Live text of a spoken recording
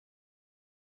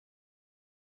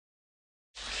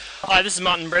Hi, this is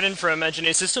Martin Brennand from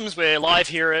Engineer Systems. We're live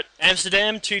here at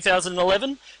Amsterdam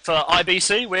 2011 for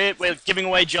IBC. We're giving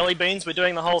away jelly beans, we're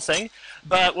doing the whole thing.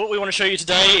 But what we want to show you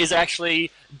today is actually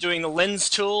doing the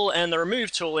lens tool and the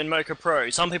remove tool in Mocha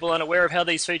Pro. Some people aren't aware of how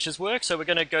these features work, so we're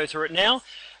going to go through it now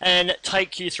and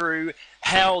take you through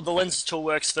how the lens tool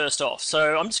works first off.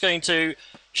 So I'm just going to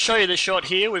show you the shot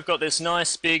here. We've got this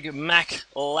nice big Mac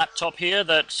laptop here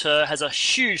that has a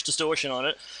huge distortion on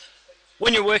it.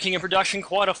 When you're working in production,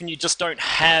 quite often you just don't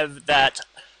have that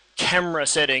camera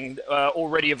setting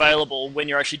already available when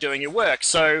you're actually doing your work.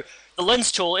 So the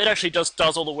lens tool, it actually just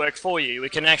does all the work for you. We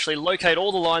can actually locate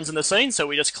all the lines in the scene, so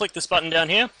we just click this button down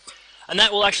here, and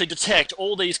that will actually detect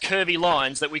all these curvy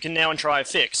lines that we can now try and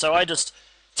fix. So I just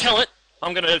tell it,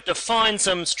 I'm going to define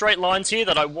some straight lines here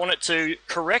that I want it to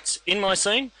correct in my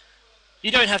scene. You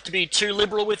don't have to be too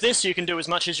liberal with this, you can do as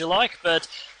much as you like, but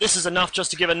this is enough just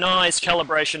to give a nice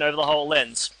calibration over the whole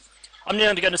lens. I'm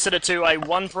now going to set it to a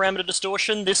 1 parameter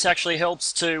distortion. This actually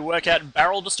helps to work out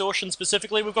barrel distortion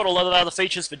specifically. We've got a lot of other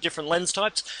features for different lens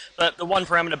types, but the 1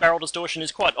 parameter barrel distortion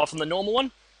is quite often the normal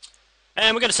one.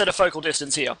 And we're going to set a focal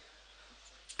distance here.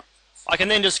 I can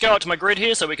then just go out to my grid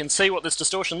here so we can see what this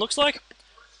distortion looks like.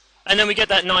 And then we get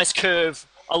that nice curve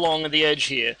along the edge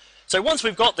here. So once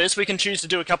we've got this, we can choose to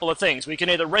do a couple of things. We can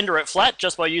either render it flat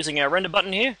just by using our render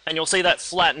button here, and you'll see that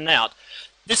flatten out.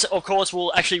 This, of course,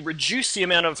 will actually reduce the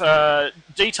amount of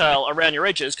detail around your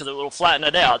edges because it will flatten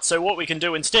it out. So what we can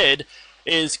do instead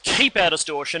is keep our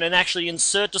distortion and actually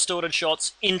insert distorted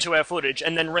shots into our footage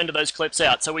and then render those clips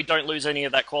out so we don't lose any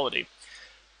of that quality.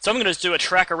 So I'm going to do a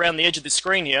track around the edge of the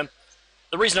screen here.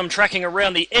 The reason I'm tracking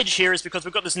around the edge here is because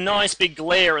we've got this nice big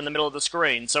glare in the middle of the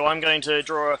screen. So I'm going to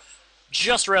draw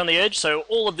just around the edge, so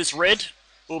all of this red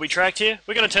will be tracked here.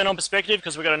 We're going to turn on perspective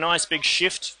because we've got a nice big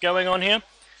shift going on here.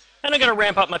 And I'm going to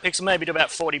ramp up my pixel maybe to about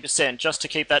 40% just to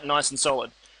keep that nice and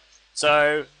solid. So,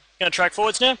 I'm going to track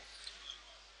forwards now.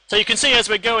 So you can see as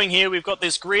we're going here, we've got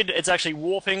this grid, it's actually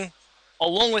warping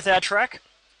along with our track.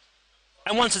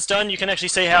 And once it's done, you can actually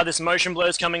see how this motion blur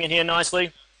is coming in here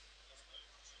nicely.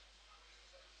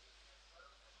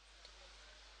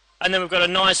 And then we've got a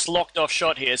nice locked off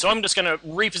shot here. So I'm just going to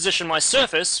reposition my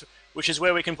surface, which is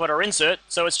where we can put our insert,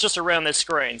 so it's just around this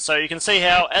screen. So you can see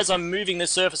how, as I'm moving this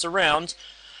surface around,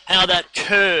 how that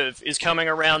curve is coming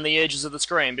around the edges of the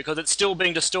screen, because it's still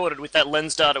being distorted with that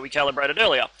lens data we calibrated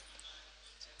earlier.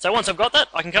 So once I've got that,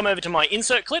 I can come over to my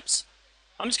insert clips.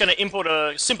 I'm just going to import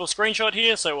a simple screenshot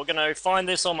here, so we're going to find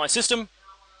this on my system.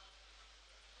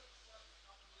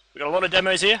 We've got a lot of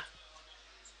demos here.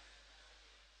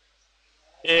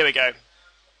 There we go.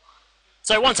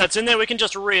 So once that's in there, we can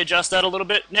just readjust that a little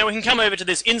bit. Now we can come over to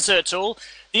this insert tool.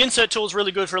 The insert tool is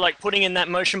really good for like putting in that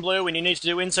motion blur when you need to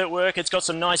do insert work. It's got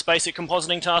some nice basic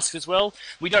compositing tasks as well.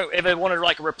 We don't ever want to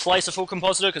like replace a full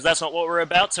compositor because that's not what we're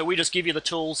about, so we just give you the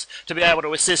tools to be able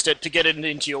to assist it to get it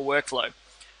into your workflow.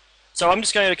 So I'm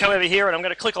just going to come over here and I'm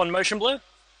going to click on motion blur.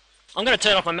 I'm going to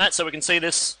turn off my matte so we can see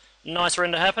this nice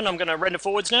render happen. I'm going to render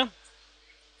forwards now.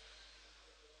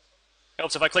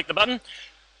 Helps if I click the button.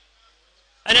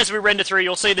 And as we render through,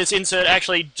 you'll see this insert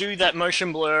actually do that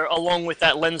motion blur along with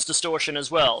that lens distortion as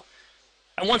well.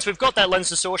 And once we've got that lens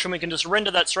distortion, we can just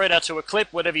render that straight out to a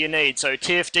clip, whatever you need. So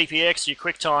TIFF, DPX, your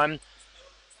QuickTime.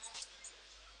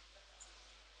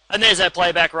 And there's that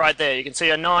playback right there. You can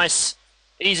see a nice,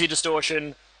 easy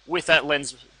distortion with that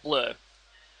lens blur.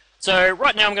 So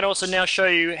right now I'm going to also now show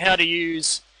you how to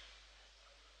use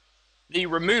the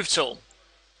remove tool.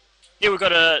 Here we've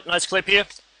got a nice clip here.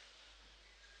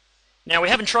 Now, we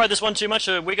haven't tried this one too much,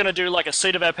 so we're going to do like a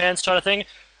seat of our pants type of thing.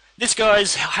 This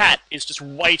guy's hat is just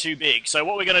way too big, so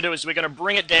what we're going to do is we're going to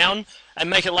bring it down and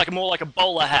make it like more like a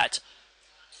bowler hat.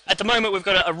 At the moment, we've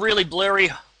got a really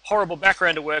blurry, horrible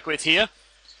background to work with here.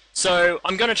 So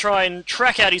I'm going to try and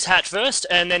track out his hat first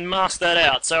and then mask that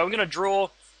out. So I'm going to draw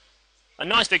a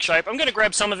nice big shape. I'm going to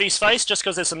grab some of his face just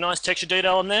because there's some nice texture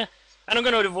detail in there. And I'm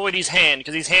going to avoid his hand,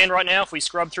 because his hand right now, if we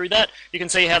scrub through that, you can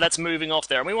see how that's moving off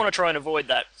there. And we want to try and avoid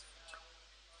that.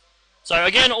 So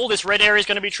again, all this red area is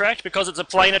going to be tracked because it's a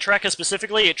planar tracker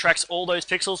specifically. It tracks all those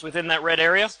pixels within that red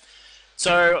area.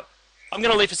 So I'm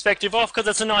going to leave perspective off because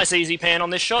it's a nice easy pan on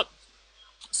this shot.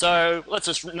 So let's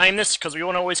just name this because we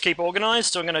want to always keep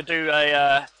organized. So I'm going to do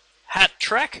a hat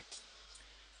track.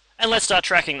 And let's start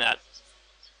tracking that.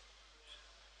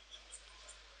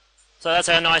 So that's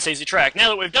our nice easy track. Now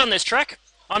that we've done this track,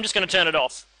 I'm just going to turn it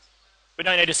off. We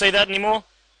don't need to see that anymore.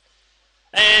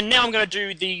 And now I'm going to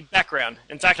do the background.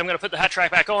 In fact, I'm going to put the hat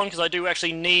track back on because I do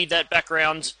actually need that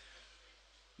background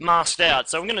masked out.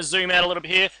 So I'm going to zoom out a little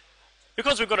bit here.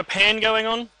 Because we've got a pan going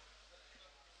on,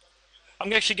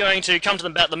 I'm actually going to come to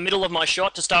about the middle of my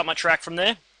shot to start my track from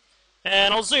there.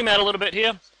 And I'll zoom out a little bit here.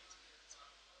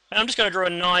 And I'm just going to draw a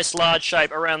nice large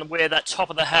shape around where that top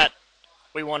of the hat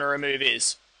we want to remove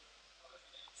is.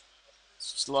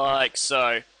 Just like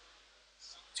so.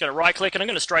 Just going to right click and I'm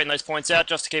going to straighten those points out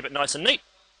just to keep it nice and neat.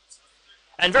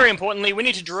 And very importantly, we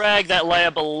need to drag that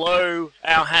layer below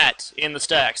our hat in the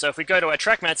stack. So if we go to our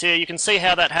track mats here, you can see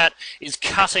how that hat is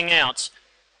cutting out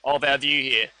of our view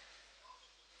here.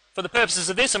 For the purposes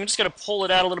of this, I'm just going to pull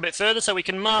it out a little bit further so we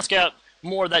can mask out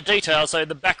more of that detail so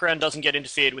the background doesn't get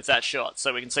interfered with that shot,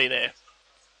 so we can see there.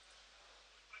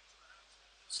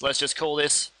 So let's just call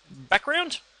this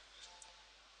background.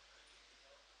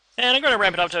 And I'm going to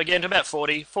ramp it up to again to about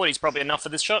 40. 40 is probably enough for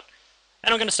this shot.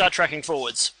 And I'm going to start tracking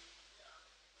forwards.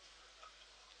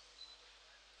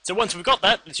 So once we've got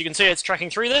that, as you can see, it's tracking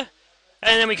through there.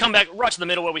 And then we come back right to the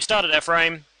middle where we started our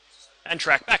frame and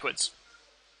track backwards.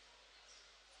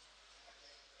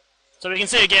 So we can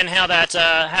see again how that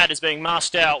hat is being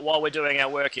masked out while we're doing our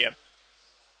work here.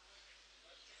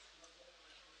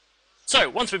 So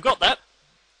once we've got that,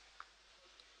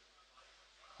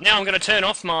 now I'm going to turn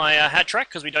off my hat track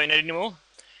because we don't need it anymore.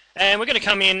 And we're going to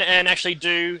come in and actually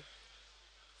do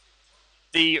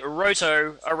the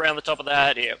roto around the top of the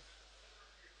hat here.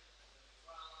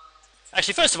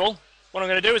 Actually, first of all, what I'm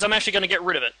going to do is I'm actually going to get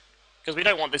rid of it because we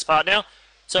don't want this part now.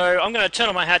 So I'm going to turn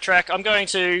on my hat track. I'm going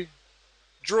to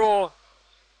draw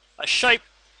a shape,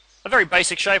 a very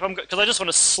basic shape, because I just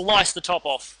want to slice the top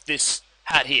off this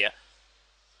hat here.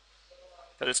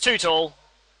 Because it's too tall,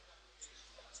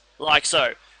 like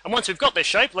so. And once we've got this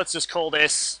shape, let's just call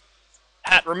this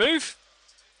hat remove.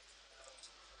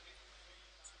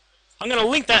 I'm going to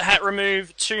link that hat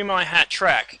remove to my hat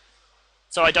track,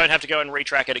 so I don't have to go and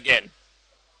retrack it again.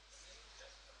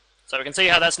 So we can see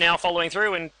how that's now following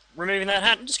through and removing that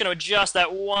hat. I'm just going to adjust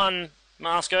that one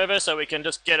mask over so we can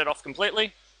just get it off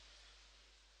completely.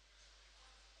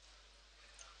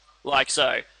 Like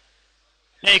so.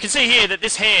 Now you can see here that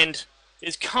this hand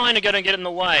is kind of going to get in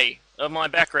the way of my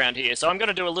background here. So I'm going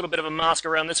to do a little bit of a mask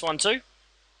around this one too.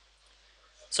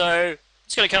 So I'm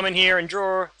just going to come in here and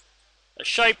draw a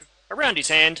shape around his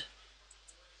hand.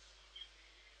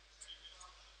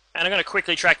 And I'm going to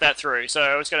quickly track that through. So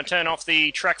I'm just going to turn off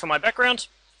the track for my background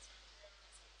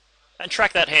and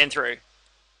track that hand through.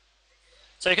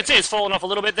 So you can see it's fallen off a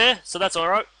little bit there, so that's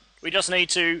alright. We just need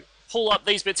to pull up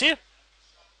these bits here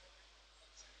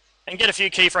and get a few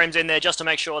keyframes in there just to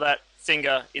make sure that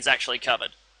finger is actually covered.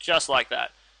 Just like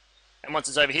that. And once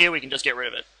it's over here, we can just get rid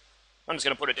of it. I'm just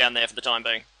going to put it down there for the time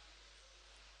being.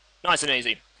 Nice and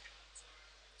easy.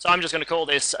 So I'm just going to call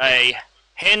this a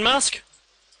hand mask.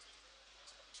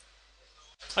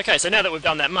 Okay, so now that we've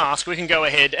done that mask, we can go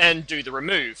ahead and do the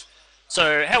remove.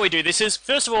 So how we do this is,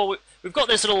 first of all, we've got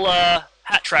this little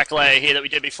hat track layer here that we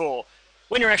did before.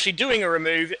 When you're actually doing a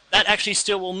remove, that actually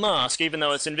still will mask even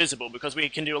though it's invisible, because we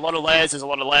can do a lot of layers, there's a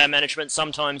lot of layer management,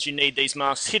 sometimes you need these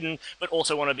masks hidden but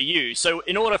also want to be used. So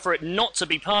in order for it not to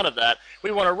be part of that,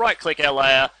 we want to right click our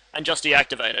layer and just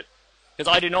deactivate it.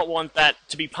 Because I do not want that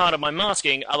to be part of my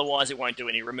masking, otherwise it won't do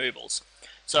any removals.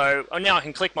 So now I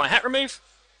can click my hat remove.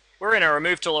 We're in our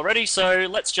remove tool already, so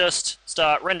let's just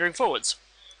start rendering forwards.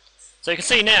 So you can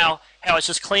see now how it's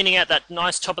just cleaning out that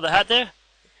nice top of the hat there.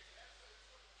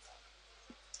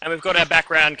 And we've got our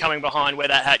background coming behind where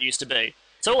that hat used to be.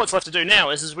 So all that's left to do now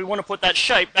is we want to put that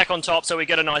shape back on top so we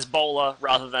get a nice bowler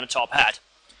rather than a top hat.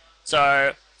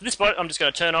 So for this point, I'm just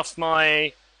going to turn off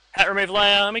my hat remove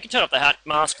layer, and we can turn off the hat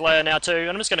mask layer now too. And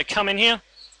I'm just going to come in here,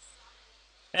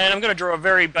 and I'm going to draw a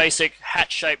very basic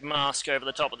hat-shaped mask over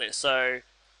the top of this. So,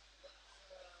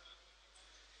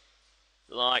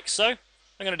 like so.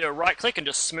 I'm going to do a right click and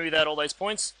just smooth out all those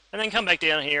points, and then come back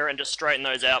down here and just straighten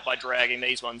those out by dragging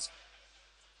these ones.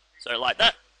 So like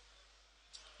that.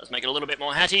 Let's make it a little bit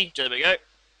more hatty. There we go.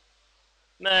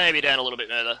 Maybe down a little bit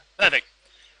further. Perfect.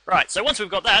 Right, so once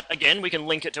we've got that, again, we can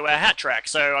link it to our hat track.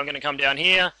 So I'm going to come down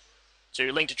here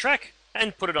to link to track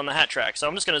and put it on the hat track. So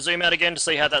I'm just going to zoom out again to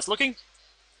see how that's looking.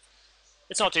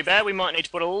 It's not too bad. We might need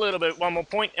to put a little bit, one more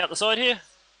point out the side here,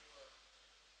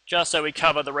 just so we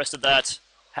cover the rest of that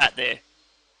hat there.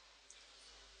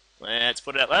 Let's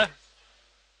put it out there.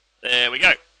 There we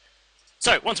go.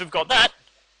 So once we've got that,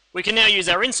 we can now use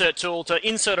our insert tool to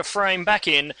insert a frame back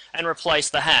in and replace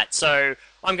the hat. So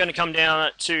I'm going to come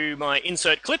down to my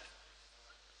insert clip,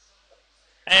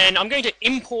 and I'm going to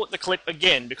import the clip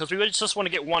again because we just want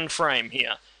to get one frame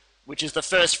here, which is the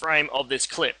first frame of this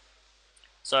clip.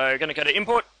 So I'm going to go to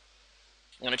import,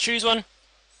 I'm going to choose one.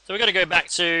 So we're going to go back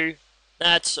to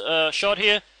that shot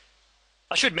here.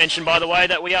 I should mention, by the way,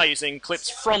 that we are using clips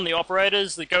from the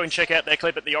operators. Go and check out their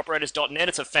clip at theoperators.net.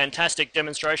 It's a fantastic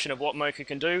demonstration of what Mocha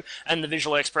can do, and the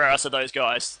visual express of those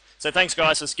guys. So thanks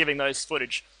guys for giving those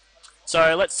footage.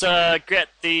 So let's get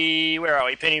the, where are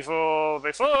we, penny for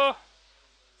before?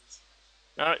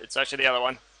 No, it's actually the other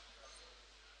one.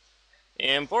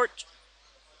 Import.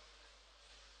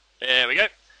 There we go.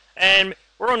 And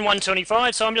we're on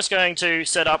 125, so I'm just going to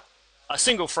set up a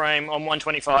single frame on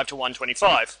 125 to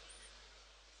 125.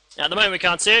 Now at the moment we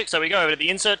can't see it, so we go over to the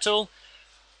insert tool.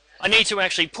 I need to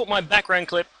actually put my background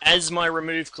clip as my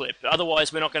remove clip,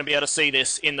 otherwise we're not going to be able to see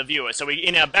this in the viewer. So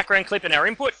in our background clip, in our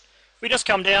input, we just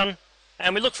come down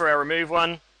and we look for our remove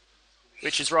one,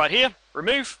 which is right here,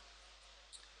 remove.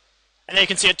 And then you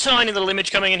can see a tiny little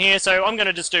image coming in here, so I'm going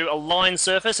to just do a line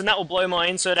surface, and that will blow my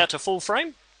insert out to full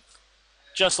frame,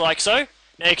 just like so.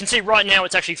 Now you can see right now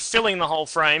it's actually filling the whole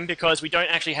frame because we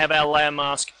don't actually have our layer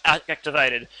mask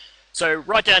activated. So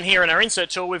right down here in our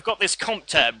insert tool, we've got this comp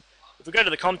tab. If we go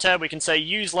to the comp tab, we can say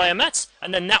use layer mats,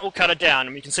 and then that will cut it down,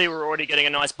 and we can see we're already getting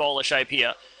a nice bowler shape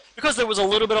here. Because there was a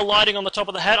little bit of lighting on the top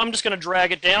of the hat, I'm just going to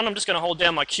drag it down. I'm just going to hold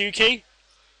down my Q key.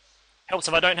 Helps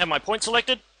if I don't have my point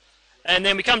selected. And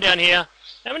then we come down here,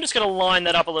 and we're just going to line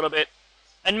that up a little bit,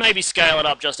 and maybe scale it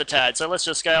up just a tad. So let's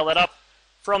just scale that up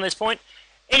from this point.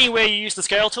 Anywhere you use the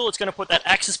scale tool, it's going to put that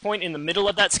axis point in the middle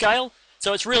of that scale.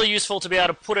 So it's really useful to be able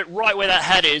to put it right where that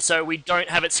hat is, so we don't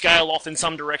have it scale off in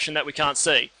some direction that we can't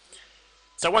see.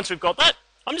 So once we've got that,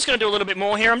 I'm just going to do a little bit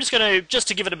more here. I'm just going to, just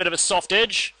to give it a bit of a soft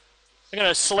edge, I'm going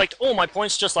to select all my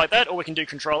points just like that, or we can do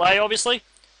Control A, obviously.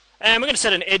 And we're going to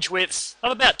set an edge width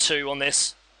of about 2 on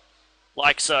this,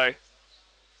 like so.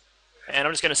 And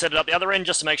I'm just going to set it up the other end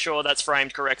just to make sure that's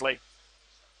framed correctly,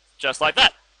 just like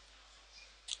that.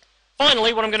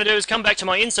 Finally, what I'm going to do is come back to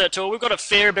my insert tool. We've got a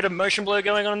fair bit of motion blur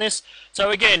going on in this.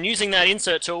 So again, using that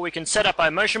insert tool, we can set up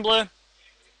our motion blur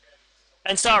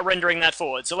and start rendering that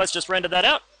forward. So let's just render that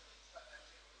out.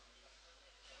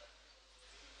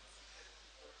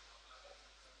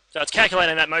 So it's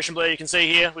calculating that motion blur you can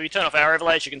see here. When you turn off our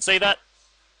overlays, you can see that.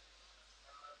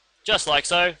 Just like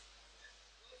so.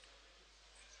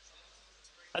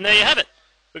 And there you have it.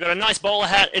 We've got a nice bowler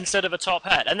hat instead of a top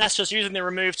hat. And that's just using the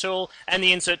remove tool and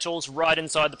the insert tools right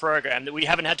inside the program. That we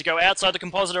haven't had to go outside the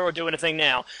compositor or do anything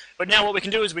now. But now what we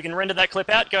can do is we can render that clip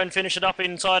out, go and finish it up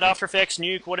inside After Effects,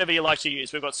 Nuke, whatever you like to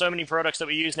use. We've got so many products that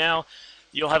we use now,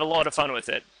 you'll have a lot of fun with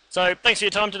it. So thanks for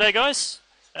your time today, guys.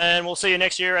 And we'll see you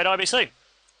next year at IBC.